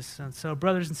Jesus. And so,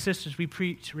 brothers and sisters, we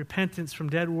preach repentance from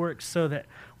dead works so that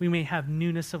we may have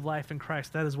newness of life in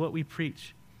Christ. That is what we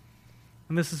preach.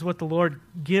 And this is what the Lord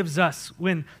gives us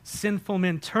when sinful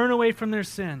men turn away from their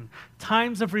sin.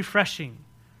 Times of refreshing,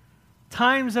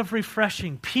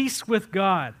 peace with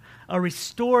God, a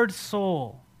restored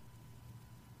soul.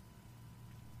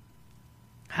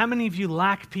 How many of you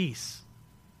lack peace?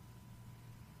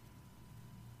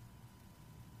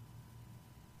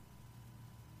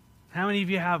 How many of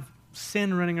you have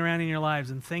sin running around in your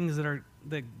lives and things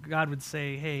that God would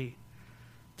say, hey,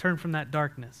 turn from that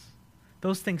darkness?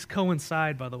 Those things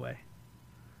coincide, by the way.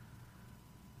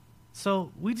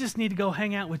 So we just need to go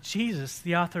hang out with Jesus,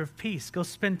 the author of peace. Go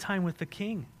spend time with the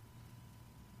King.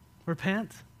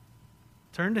 Repent.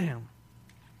 Turn to him.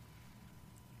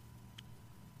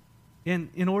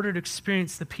 In order to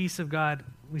experience the peace of God,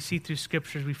 we see through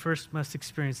Scriptures, we first must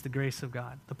experience the grace of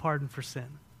God, the pardon for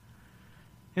sin.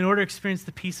 In order to experience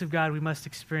the peace of God, we must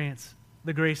experience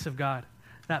the grace of God,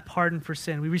 that pardon for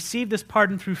sin. We receive this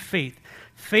pardon through faith.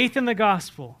 Faith in the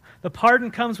gospel. The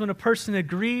pardon comes when a person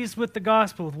agrees with the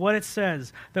gospel, with what it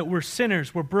says, that we're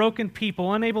sinners, we're broken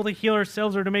people, unable to heal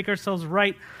ourselves or to make ourselves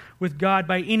right with God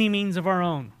by any means of our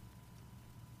own.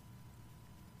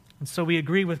 And so we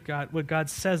agree with God, what God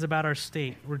says about our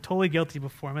state. We're totally guilty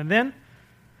before him. And then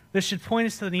this should point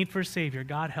us to the need for a Savior.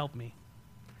 God, help me.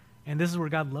 And this is where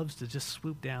God loves to just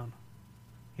swoop down.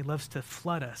 He loves to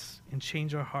flood us and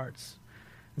change our hearts.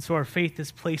 And so our faith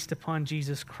is placed upon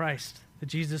Jesus Christ, that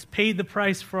Jesus paid the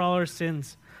price for all our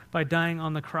sins by dying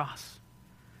on the cross.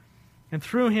 And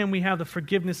through him we have the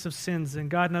forgiveness of sins.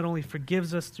 And God not only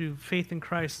forgives us through faith in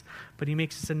Christ, but he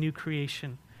makes us a new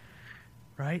creation.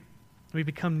 Right? We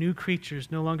become new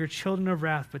creatures, no longer children of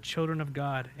wrath, but children of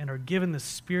God, and are given the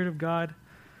Spirit of God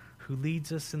who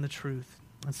leads us in the truth.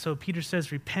 And so Peter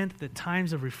says, repent that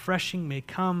times of refreshing may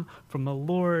come from the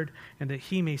Lord, and that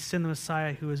he may send the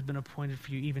Messiah who has been appointed for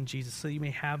you, even Jesus, so that you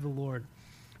may have the Lord.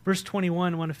 Verse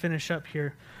 21, I want to finish up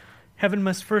here. Heaven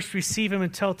must first receive him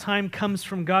until time comes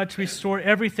from God to restore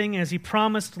everything as he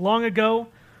promised long ago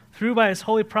through by his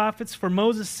holy prophets. For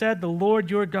Moses said, the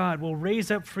Lord your God will raise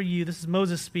up for you, this is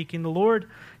Moses speaking, the Lord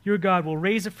your God will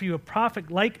raise up for you a prophet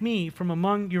like me from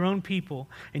among your own people.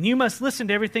 And you must listen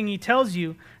to everything he tells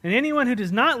you, and anyone who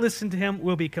does not listen to him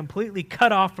will be completely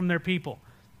cut off from their people.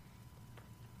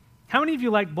 How many of you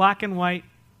like black and white,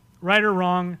 right or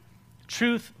wrong,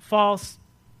 truth, false,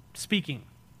 speaking?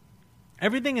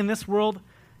 Everything in this world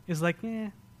is like,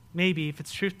 maybe. If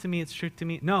it's truth to me, it's truth to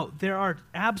me. No, there are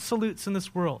absolutes in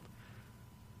this world.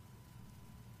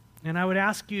 And I would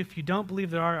ask you, if you don't believe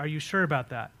there are you sure about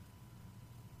that?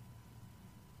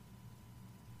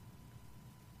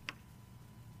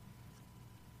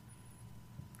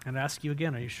 And I ask you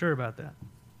again, are you sure about that?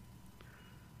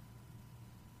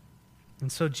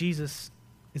 And so Jesus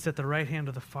is at the right hand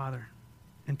of the Father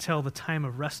until the time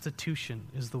of restitution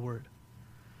is the word.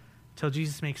 Till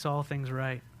Jesus makes all things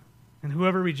right. And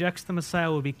whoever rejects the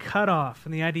Messiah will be cut off.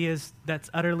 And the idea is that's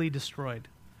utterly destroyed.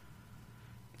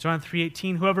 John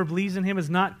 3:18, whoever believes in him is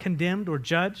not condemned or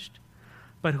judged,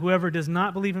 but whoever does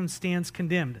not believe him stands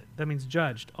condemned. That means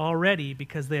judged already,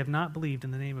 because they have not believed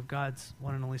in the name of God's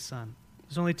one and only Son.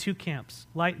 There's only two camps,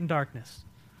 light and darkness.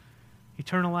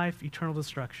 Eternal life, eternal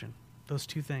destruction. Those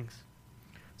two things.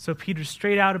 So Peter's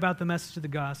straight out about the message of the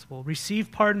gospel. Receive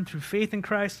pardon through faith in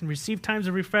Christ and receive times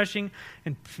of refreshing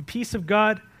and peace of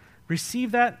God.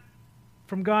 Receive that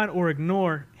from God or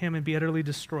ignore him and be utterly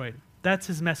destroyed. That's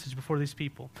his message before these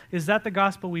people. Is that the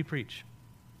gospel we preach?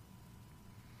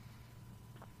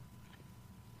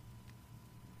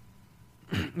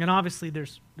 And obviously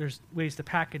there's ways to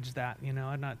package that,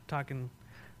 I'm not talking,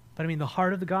 but I mean the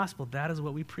heart of the gospel, that is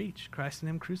what we preach. Christ and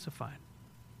him crucified.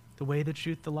 The way, the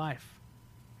truth, the life.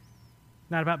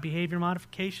 Not about behavior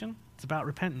modification, it's about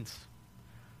repentance.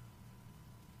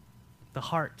 The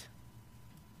heart.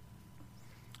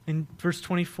 In verse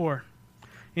 24,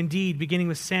 indeed, beginning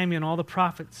with Samuel and all the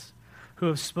prophets who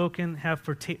have spoken have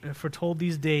foretold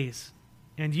these days.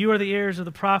 And you are the heirs of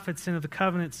the prophets and of the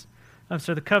covenants.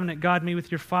 The covenant God made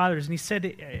with your fathers. And he said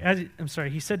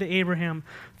to Abraham,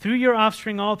 through your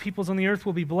offspring all peoples on the earth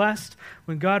will be blessed.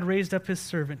 When God raised up his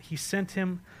servant, he sent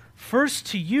him first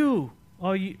to you,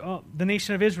 the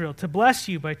nation of Israel, to bless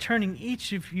you by turning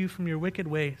each of you from your wicked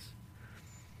ways.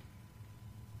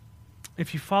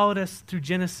 If you followed us through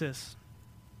Genesis,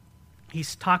 he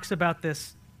talks about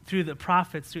this through the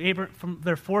prophets, from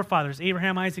their forefathers,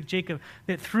 Abraham, Isaac, Jacob,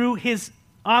 that through his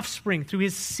offspring, through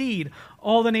his seed,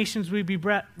 all the nations would be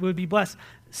blessed.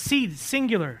 Seed,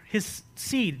 singular, his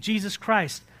seed, Jesus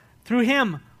Christ. Through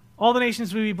him, all the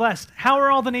nations would be blessed. How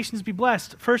are all the nations be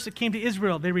blessed? First, it came to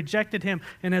Israel. They rejected him.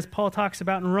 And as Paul talks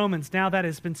about in Romans, now that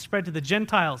has been spread to the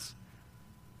Gentiles.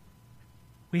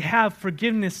 We have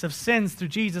forgiveness of sins through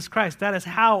Jesus Christ. That is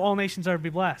how all nations are to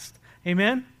be blessed.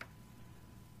 Amen?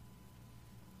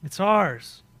 It's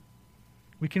ours.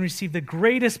 We can receive the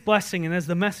greatest blessing, and as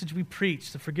the message we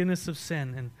preach, the forgiveness of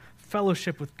sin and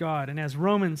fellowship with God. And as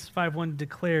Romans 5:1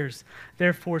 declares,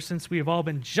 therefore, since we have all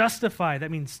been justified,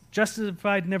 that means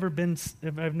justified,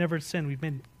 I've never sinned. We've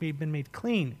been made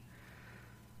clean.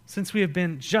 Since we have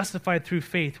been justified through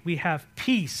faith, we have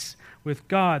peace with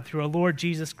God through our Lord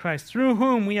Jesus Christ, through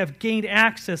whom we have gained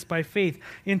access by faith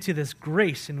into this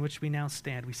grace in which we now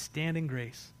stand. We stand in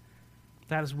grace.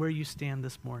 That is where you stand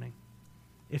this morning,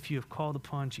 if you have called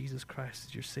upon Jesus Christ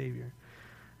as your Savior.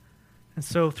 And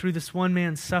so through this one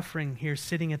man's suffering here,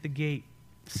 sitting at the gate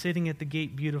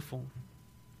beautiful,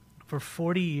 for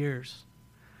 40 years,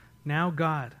 now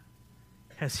God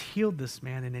has healed this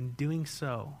man, and in doing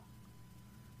so,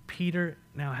 Peter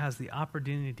now has the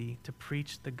opportunity to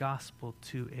preach the gospel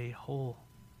to a whole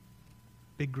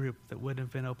big group that wouldn't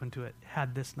have been open to it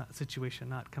had this situation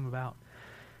not come about.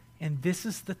 And this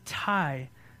is the tie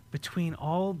between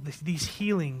all these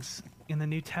healings in the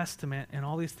New Testament and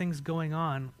all these things going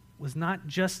on, was not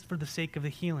just for the sake of the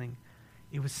healing.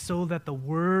 It was so that the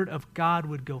word of God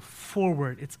would go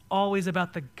forward. It's always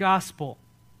about the gospel.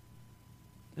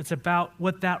 It's about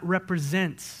what that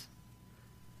represents,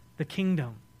 the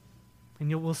kingdom. And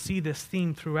we'll see this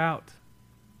theme throughout.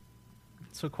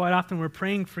 So quite often we're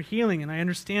praying for healing, and I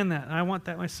understand that, and I want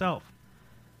that myself.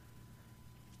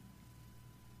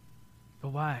 But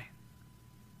why?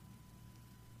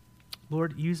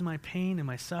 Lord, use my pain and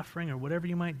my suffering or whatever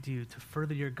you might do to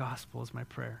further your gospel is my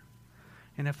prayer.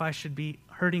 And if I should be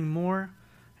hurting more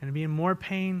and be in more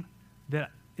pain, that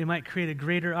it might create a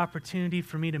greater opportunity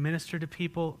for me to minister to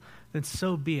people, then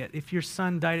so be it. If your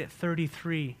son died at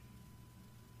 33,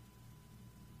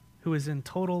 who is in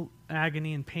total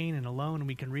agony and pain and alone, and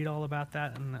we can read all about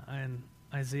that in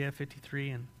Isaiah 53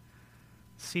 and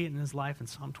see it in his life in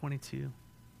Psalm 22,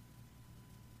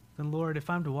 then Lord, if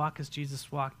I'm to walk as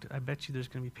Jesus walked, I bet you there's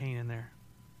going to be pain in there.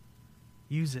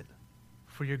 Use it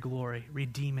for your glory.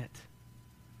 Redeem it.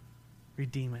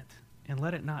 Redeem it. And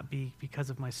let it not be because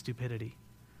of my stupidity,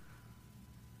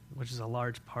 which is a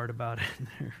large part about it in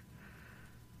there.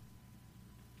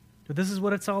 But this is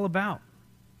what it's all about.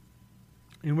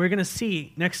 And we're going to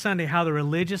see next Sunday how the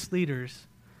religious leaders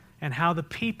and how the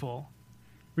people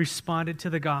responded to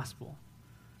the gospel.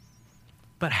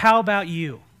 But how about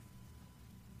you?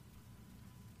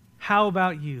 How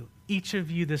about you? Each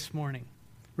of you this morning,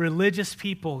 religious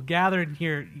people gathered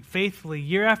here faithfully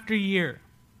year after year.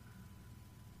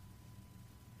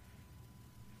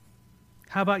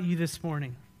 How about you this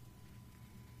morning?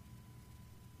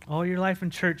 All your life in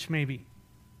church maybe,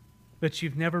 but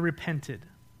you've never repented.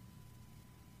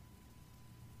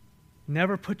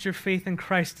 Never put your faith in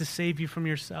Christ to save you from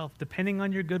yourself, depending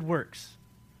on your good works.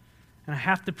 And I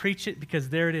have to preach it because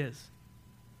there it is.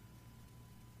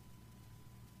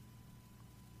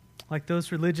 Like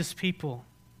those religious people,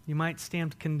 you might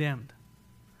stand condemned.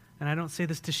 And I don't say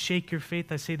this to shake your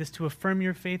faith. I say this to affirm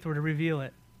your faith or to reveal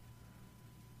it.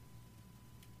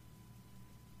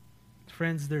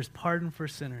 Friends, there's pardon for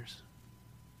sinners.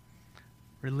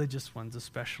 Religious ones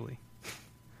especially.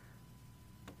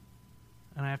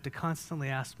 And I have to constantly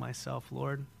ask myself,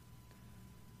 Lord,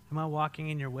 am I walking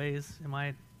in your ways? Am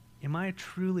I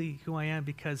truly who I am?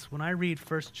 Because when I read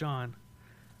 1 John,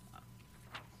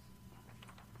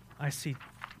 I see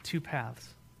two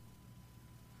paths.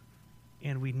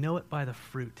 And we know it by the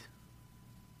fruit.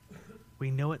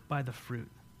 We know it by the fruit.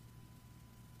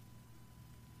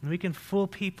 And we can fool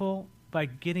people by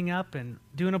getting up and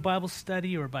doing a Bible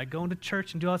study or by going to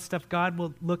church and do all that stuff. God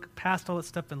will look past all that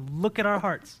stuff and look at our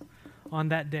hearts on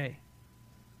that day.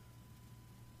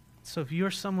 So if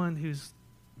you're someone who's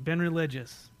been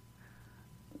religious,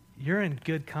 you're in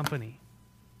good company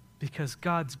because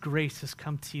God's grace has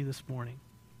come to you this morning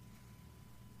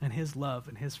and his love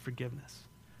and his forgiveness.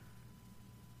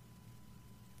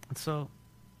 And so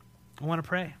I want to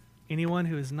pray. Anyone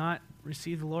who has not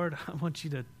received the Lord, I want you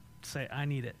to say, I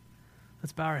need it.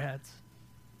 Let's bow our heads.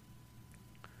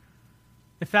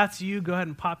 If that's you, go ahead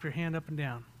and pop your hand up and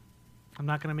down. I'm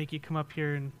not going to make you come up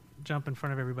here and jump in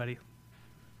front of everybody.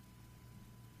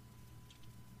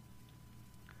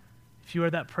 If you are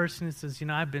that person who says,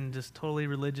 I've been just totally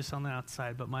religious on the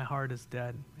outside, but my heart is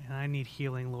dead, and I need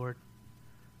healing, Lord,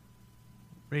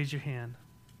 raise your hand.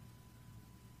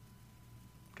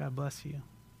 God bless you.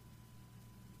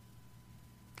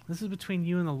 This is between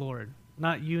you and the Lord,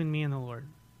 not you and me and the Lord.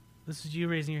 This is you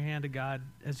raising your hand to God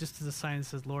as just as a sign that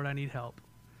says, Lord, I need help.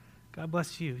 God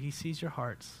bless you. He sees your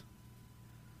hearts.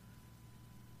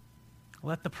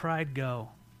 Let the pride go.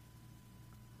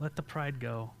 Let the pride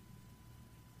go.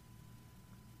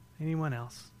 Anyone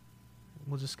else?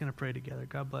 We're just going to pray together.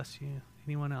 God bless you.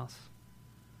 Anyone else?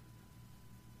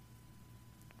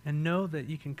 And know that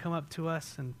you can come up to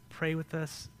us and pray with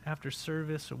us after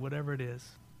service or whatever it is,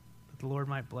 that the Lord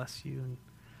might bless you and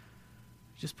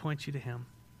just point you to him.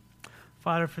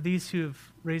 Father, for these who have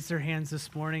raised their hands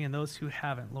this morning and those who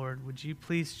haven't, Lord, would you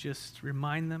please just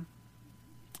remind them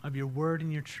of your word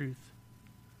and your truth,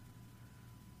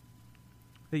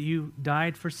 that you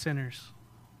died for sinners.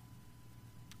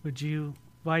 Would you,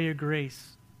 by your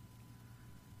grace,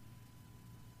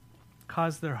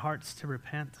 cause their hearts to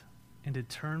repent and to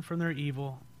turn from their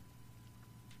evil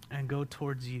and go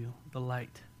towards you, the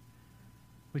light?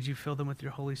 Would you fill them with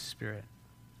your Holy Spirit?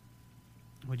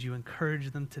 Would you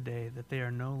encourage them today that they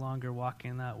are no longer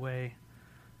walking that way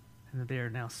and that they are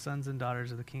now sons and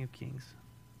daughters of the King of Kings?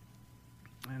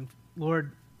 And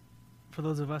Lord, for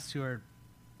those of us who are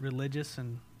religious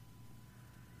and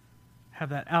have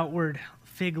that outward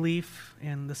fig leaf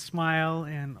and the smile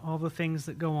and all the things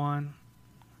that go on,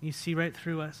 you see right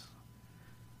through us.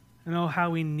 And oh, how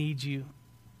we need you.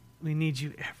 We need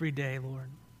you every day, Lord.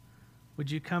 Would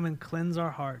you come and cleanse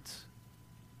our hearts?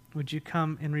 Would you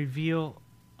come and reveal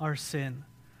our sin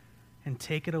and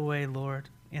take it away, Lord,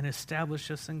 and establish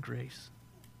us in grace?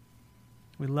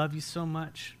 We love you so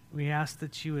much. We ask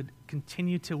that you would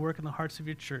continue to work in the hearts of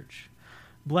your church.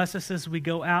 Bless us as we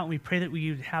go out. We pray that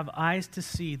we would have eyes to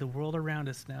see the world around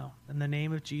us now. In the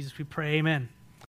name of Jesus, we pray, amen.